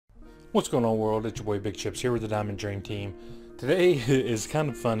What's going on, world? It's your boy Big Chips here with the Diamond Dream Team. Today is kind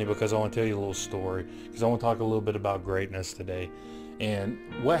of funny because I want to tell you a little story, because I want to talk a little bit about greatness today. And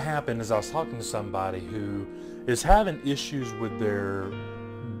what happened is I was talking to somebody who is having issues with their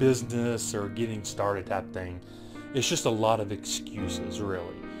business or getting started type thing. It's just a lot of excuses,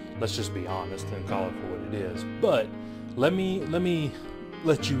 really. Let's just be honest and call it for what it is. But let me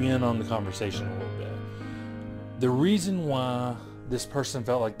let you in on the conversation a little bit. The reason why this person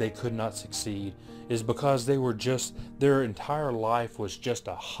felt like they could not succeed is because their entire life was just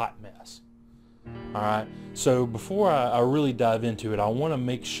a hot mess. All right. So before I really dive into it, I want to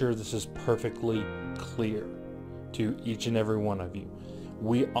make sure this is perfectly clear to each and every one of you.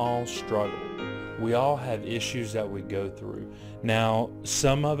 We all struggle. We all have issues that we go through. Now,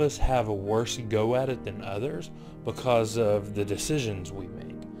 some of us have a worse go at it than others because of the decisions we make.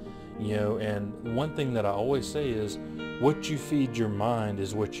 And one thing that I always say is, what you feed your mind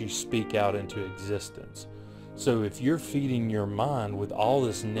is what you speak out into existence. So if you're feeding your mind with all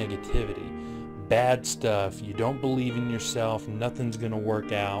this negativity, bad stuff, you don't believe in yourself, nothing's going to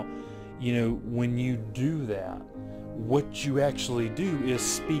work out, when you do that, what you actually do is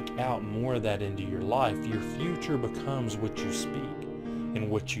speak out more of that into your life. Your future becomes what you speak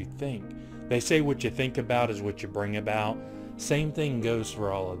and what you think. They say what you think about is what you bring about. Same thing goes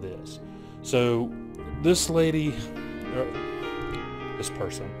for all of this. So this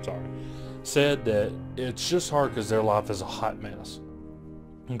person, said that it's just hard because their life is a hot mess.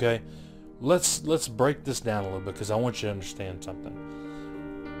 Okay, let's break this down a little bit because I want you to understand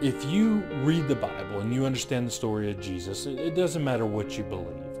something. If you read the Bible and you understand the story of Jesus, it doesn't matter what you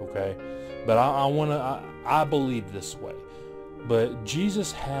believe, okay? But I believe this way. But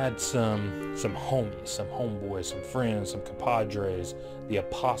Jesus had some homies, some homeboys, some friends, some compadres, the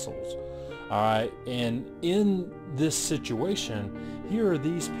apostles. All right, and in this situation, here are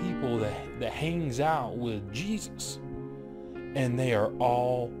these people that hangs out with Jesus, and they are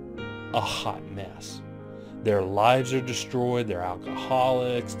all a hot mess. Their lives are destroyed. They're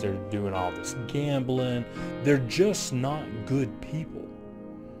alcoholics. They're doing all this gambling. They're just not good people.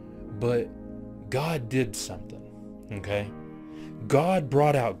 But God did something, okay? God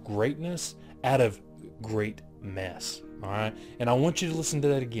brought out greatness out of great mess. All right. And I want you to listen to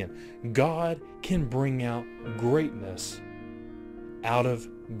that again. God can bring out greatness out of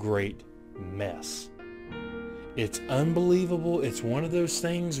great mess. It's unbelievable. It's one of those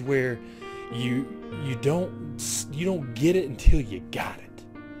things where you don't get it until you got it.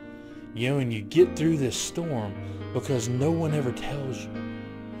 And you get through this storm because no one ever tells you.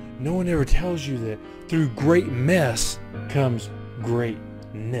 No one ever tells you that through great mess comes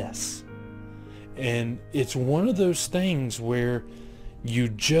greatness. And it's one of those things where you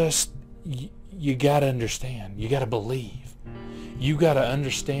got to understand. You got to believe. You got to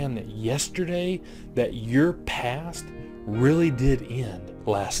understand that yesterday, that your past really did end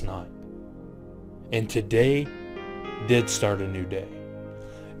last night. And today did start a new day.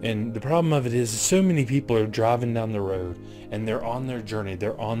 And the problem of it is so many people are driving down the road and they're on their journey.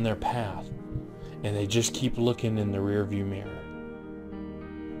 They're on their path. And they just keep looking in the rearview mirror.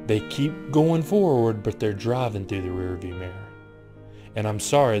 They keep going forward, but they're driving through the rearview mirror. And I'm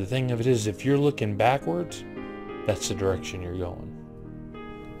sorry, the thing of it is, if you're looking backwards, that's the direction you're going.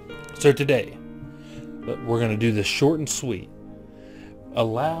 So today, we're going to do this short and sweet.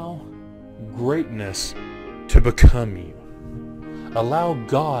 Allow greatness to become you. Allow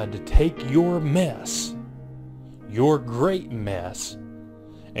God to take your mess, your great mess,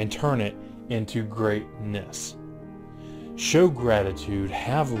 and turn it into greatness. Show gratitude,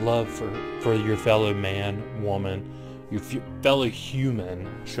 have love for your fellow man, woman, your fellow human,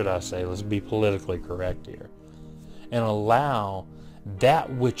 should I say. Let's be politically correct here. And allow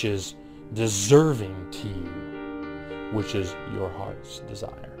that which is deserving to you, which is your heart's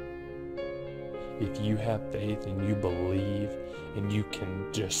desire. If you have faith and you believe and you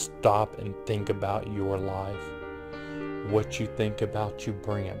can just stop and think about your life, what you think about, you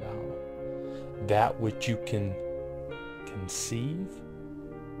bring about. That which you can conceive,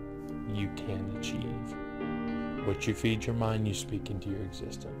 you can achieve. What you feed your mind, you speak into your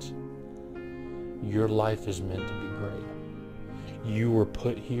existence. Your life is meant to be great. You were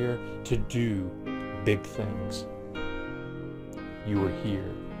put here to do big things. You were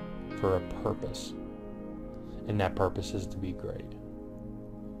here for a purpose, and that purpose is to be great.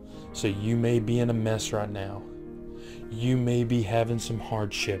 So you may be in a mess right now. You may be having some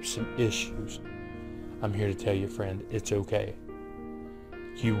hardships, some issues. I'm here to tell you, friend, it's okay.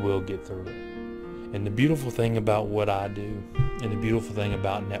 You will get through it. And the beautiful thing about what I do, and the beautiful thing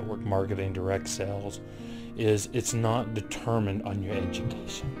about network marketing, direct sales, is it's not determined on your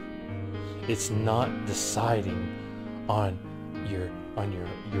education. It's not deciding on your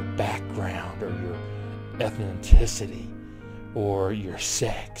background or your ethnicity or your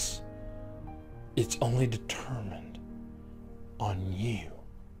sex. It's only determined on you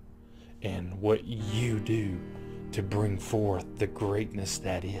and what you do to bring forth the greatness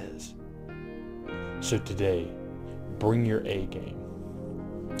that is. So today, bring your A game.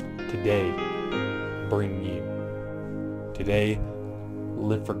 Today, bring you. Today,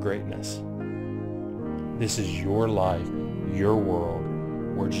 live for greatness. This is your life, your world.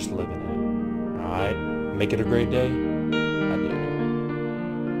 We're just living it. All right? Make it a great day.